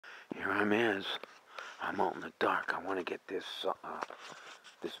Here I'm out in the dark. I want to get this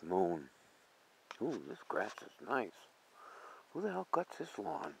moon. Ooh, this grass is nice. Who the hell cuts this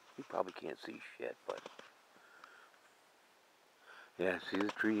lawn? You probably can't see shit, but yeah, see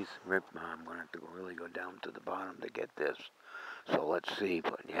the trees? Rip, I'm gonna have to really go down to the bottom to get this. So let's see,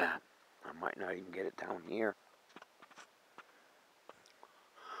 but yeah, I might not even get it down here.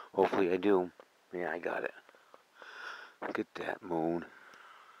 Hopefully I do. Yeah, I got it. Look at that moon.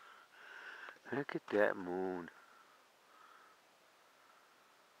 Look at that moon.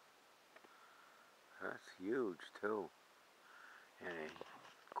 That's huge too. And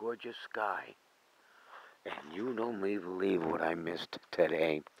a gorgeous sky. And you don't believe what I missed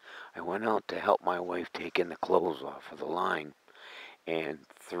today. I went out to help my wife taking the clothes off of the line, and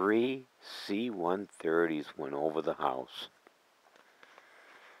 3 C-130s went over the house.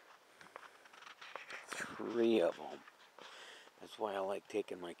 3 of them. That's why I like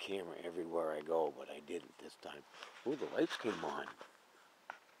taking my camera everywhere I go, but I didn't this time. Ooh, the lights came on.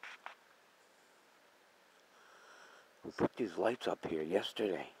 We put these lights up here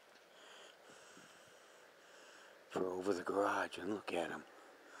yesterday for over the garage, and look at them.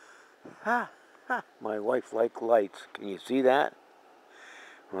 Ha! Ha! My wife likes lights. Can you see that?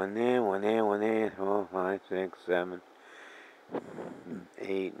 One there, 4, 5, 6, 7,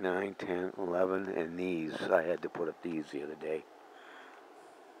 8, 9, 10, 11, and these. I had to put up these the other day.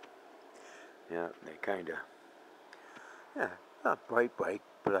 Yeah, they kind of, yeah, not bright,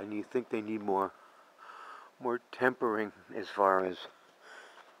 but I think they need more tempering as far as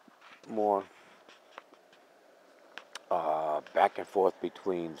more back and forth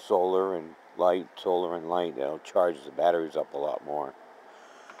between solar and light. That'll charge the batteries up a lot more.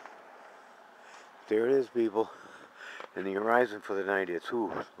 There it is, people. And the horizon for the night, it's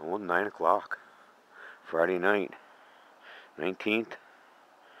 9 o'clock. Friday night, 19th,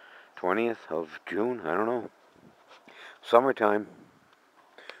 20th of June, I don't know. Summertime.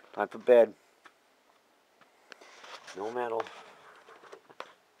 Time for bed. No metal.